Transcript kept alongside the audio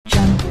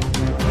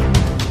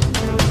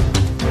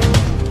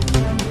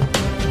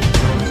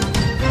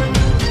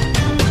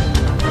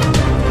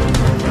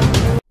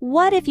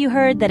What if you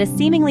heard that a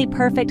seemingly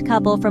perfect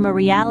couple from a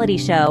reality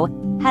show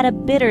had a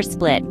bitter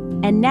split,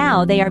 and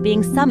now they are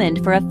being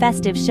summoned for a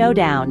festive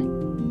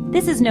showdown?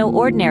 This is no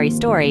ordinary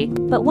story,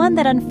 but one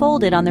that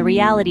unfolded on the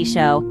reality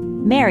show,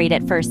 Married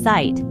at First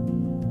Sight.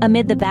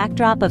 Amid the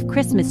backdrop of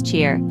Christmas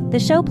cheer, the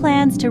show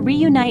plans to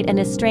reunite an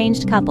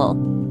estranged couple,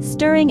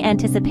 stirring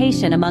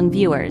anticipation among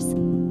viewers.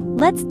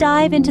 Let's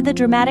dive into the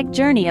dramatic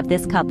journey of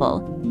this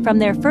couple, from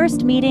their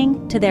first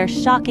meeting to their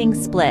shocking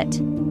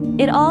split.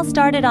 It all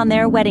started on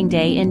their wedding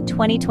day in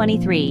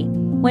 2023,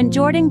 when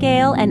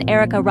Gayle and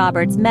Erica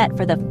Roberts met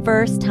for the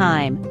first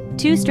time.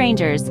 Two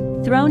strangers,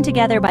 thrown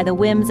together by the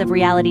whims of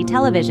reality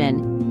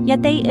television,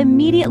 yet they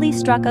immediately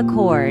struck a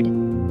chord.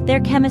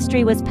 Their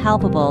chemistry was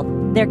palpable,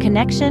 their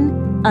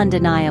connection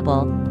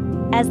undeniable.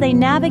 As they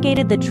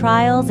navigated the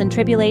trials and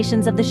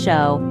tribulations of the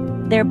show,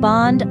 their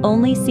bond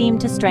only seemed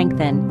to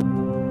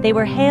strengthen. They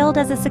were hailed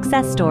as a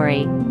success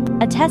story,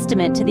 a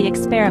testament to the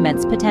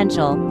experiment's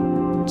potential.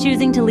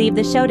 Choosing to leave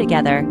the show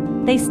together,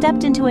 they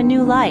stepped into a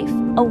new life,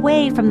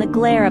 away from the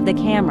glare of the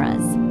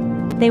cameras.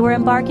 They were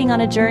embarking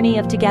on a journey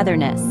of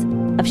togetherness,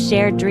 of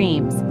shared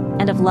dreams,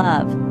 and of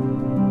love.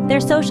 Their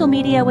social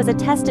media was a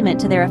testament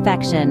to their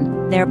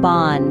affection, their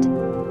bond.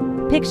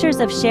 Pictures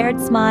of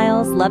shared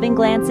smiles, loving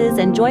glances,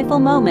 and joyful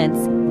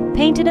moments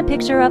painted a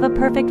picture of a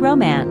perfect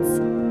romance.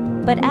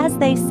 But as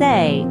they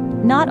say,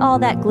 not all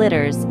that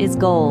glitters is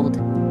gold.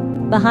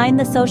 Behind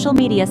the social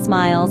media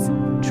smiles,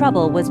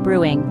 trouble was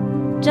brewing.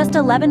 Just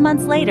 11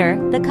 months later,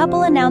 the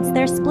couple announced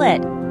their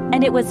split,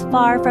 and it was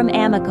far from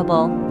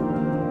amicable.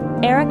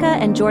 Erica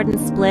and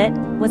Jordan's split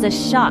was a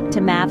shock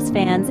to MAFS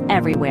fans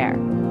everywhere.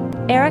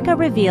 Erica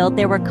revealed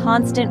there were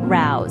constant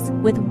rows,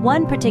 with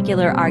one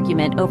particular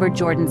argument over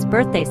Jordan's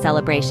birthday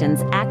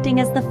celebrations acting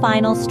as the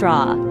final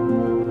straw.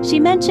 She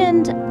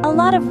mentioned a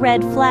lot of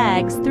red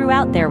flags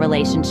throughout their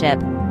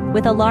relationship,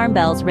 with alarm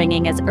bells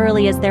ringing as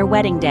early as their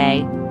wedding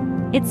day.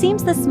 It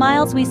seems the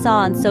smiles we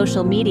saw on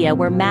social media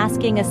were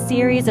masking a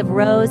series of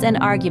rows and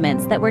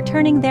arguments that were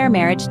turning their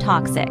marriage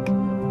toxic.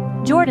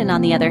 Jordan,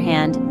 on the other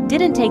hand,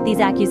 didn't take these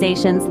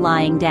accusations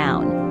lying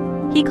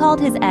down. He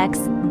called his ex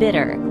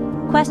bitter,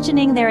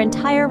 questioning their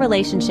entire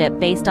relationship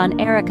based on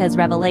Erica's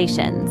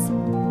revelations.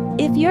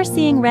 If you're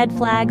seeing red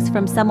flags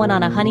from someone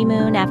on a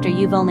honeymoon after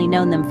you've only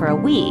known them for a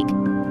week,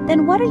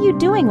 then what are you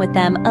doing with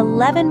them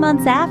 11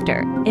 months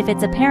after, if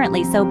it's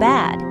apparently so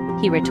bad?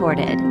 He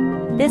retorted.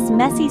 This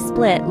messy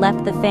split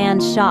left the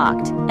fans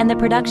shocked and the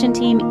production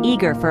team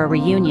eager for a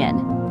reunion.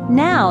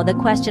 Now the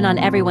question on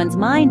everyone's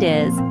mind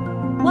is,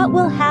 what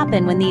will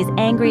happen when these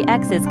angry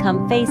exes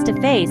come face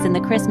to face in the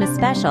Christmas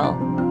special?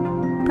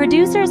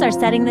 Producers are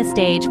setting the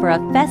stage for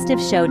a festive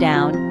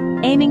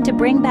showdown, aiming to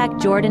bring back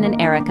Jordan and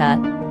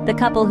Erica, the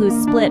couple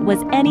whose split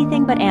was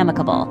anything but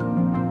amicable.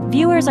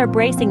 Viewers are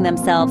bracing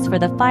themselves for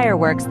the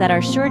fireworks that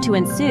are sure to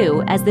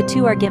ensue as the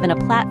two are given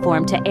a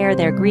platform to air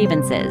their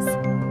grievances.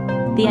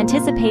 The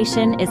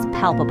anticipation is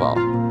palpable,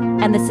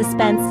 and the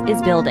suspense is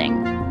building.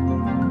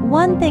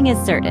 One thing is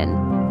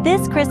certain,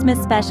 this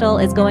Christmas special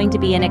is going to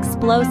be an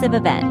explosive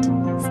event.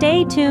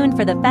 Stay tuned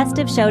for the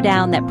festive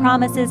showdown that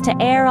promises to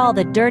air all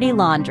the dirty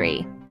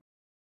laundry.